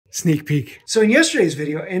Sneak peek. So in yesterday's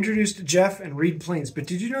video, I introduced Jeff and Reed planes, but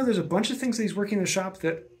did you know there's a bunch of things that he's working in the shop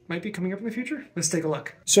that might be coming up in the future? Let's take a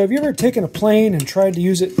look. So have you ever taken a plane and tried to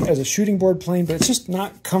use it as a shooting board plane, but it's just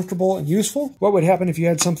not comfortable and useful? What would happen if you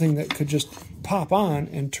had something that could just pop on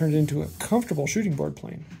and turn it into a comfortable shooting board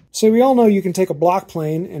plane? So we all know you can take a block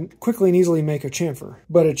plane and quickly and easily make a chamfer.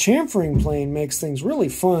 But a chamfering plane makes things really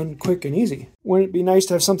fun, quick, and easy. Wouldn't it be nice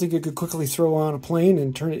to have something you could quickly throw on a plane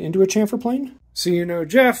and turn it into a chamfer plane? So you know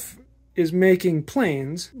Jeff is making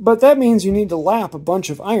planes, but that means you need to lap a bunch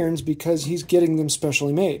of irons because he's getting them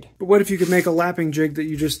specially made. But what if you could make a lapping jig that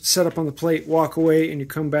you just set up on the plate, walk away, and you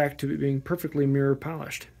come back to it being perfectly mirror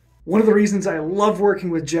polished? One of the reasons I love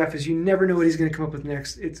working with Jeff is you never know what he's going to come up with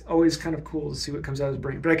next. It's always kind of cool to see what comes out of his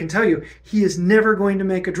brain. But I can tell you, he is never going to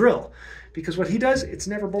make a drill because what he does, it's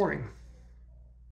never boring.